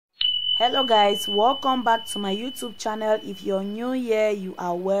Hello guys, welcome back to my YouTube channel. If you're new here, you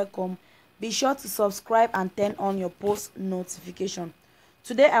are welcome. Be sure to subscribe and turn on your post notification.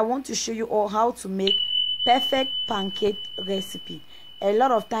 Today I want to show you all how to make perfect pancake recipe. A lot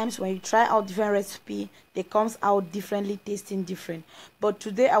of times when you try out different recipe, they comes out differently, tasting different. But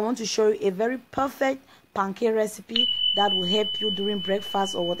today I want to show you a very perfect pancake recipe that will help you during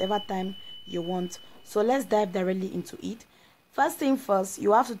breakfast or whatever time you want. So let's dive directly into it. First thing first,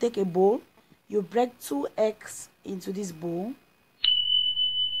 you have to take a bowl. You break 2 eggs into this bowl.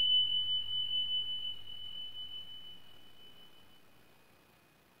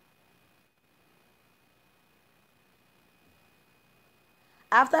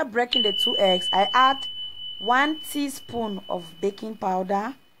 After breaking the 2 eggs, I add 1 teaspoon of baking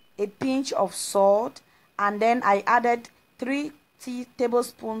powder, a pinch of salt, and then I added 3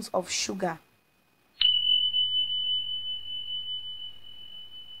 tablespoons of sugar.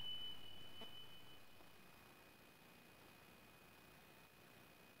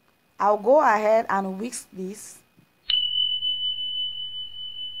 I'll go ahead and whisk this.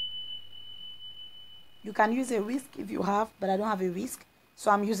 You can use a whisk if you have, but I don't have a whisk, so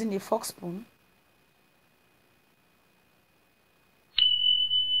I'm using a fork spoon.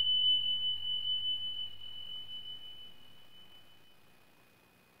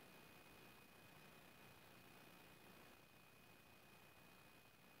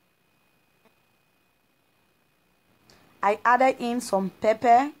 I added in some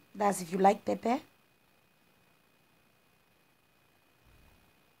pepper, that's if you like pepper.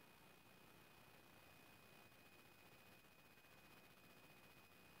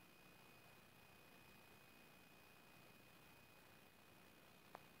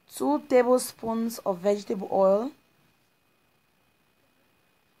 Two tablespoons of vegetable oil.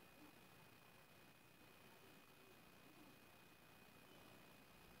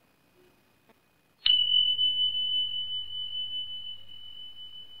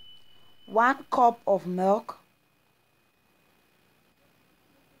 One cup of milk.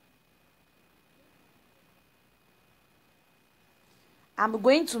 I'm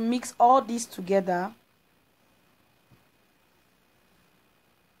going to mix all this together.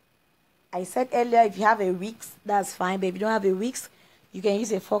 I said earlier, if you have a whisk, that's fine, but if you don't have a whisk, you can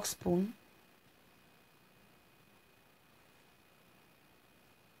use a fork spoon.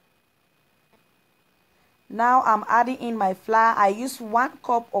 Now I'm adding in my flour. I use 1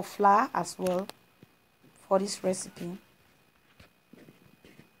 cup of flour as well for this recipe.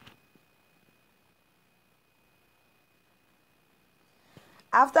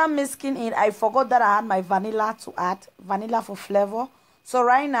 After mixing it, I forgot that I had my vanilla to add, vanilla for flavor. So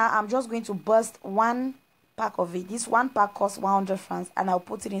right now, I'm just going to burst 1 pack of it. This 1 pack costs 100 francs, and I'll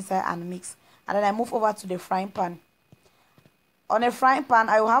put it inside and mix. And then I move over to the frying pan. On a frying pan,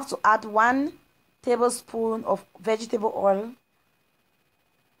 I will have to add 1 tablespoon of vegetable oil.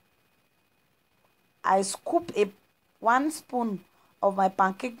 I scoop 1 spoon of my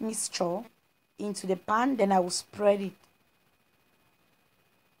pancake mixture into the pan, then I will spread it.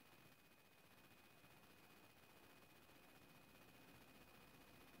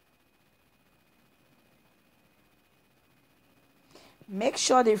 Make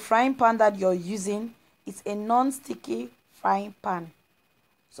sure the frying pan that you're using is a non-sticky frying pan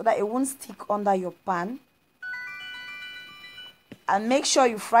so that it won't stick under your pan. And make sure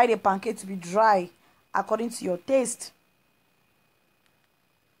you fry the pancake to be dry according to your taste.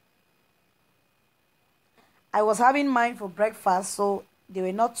 I was having mine for breakfast, so they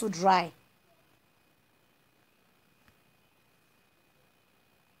were not too dry.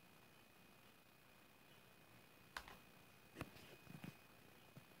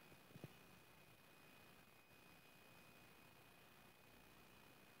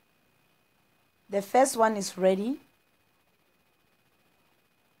 The first one is ready.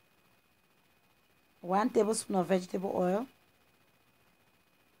 1 tablespoon of vegetable oil.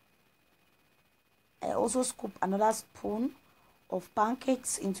 I also scoop another spoon of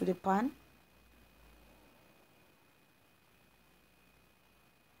pancakes into the pan.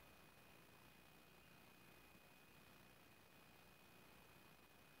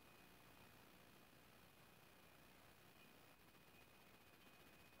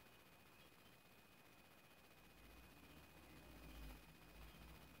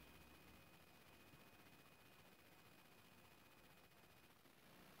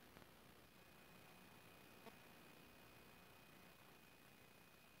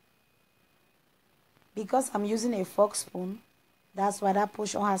 Because I'm using a fork spoon, that's why that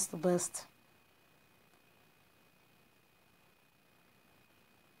portion has to burst.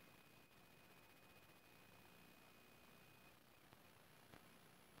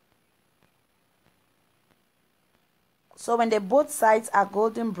 So when the both sides are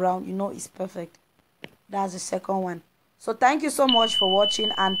golden brown, you know it's perfect. That's the second one. So thank you so much for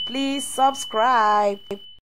watching, and please subscribe.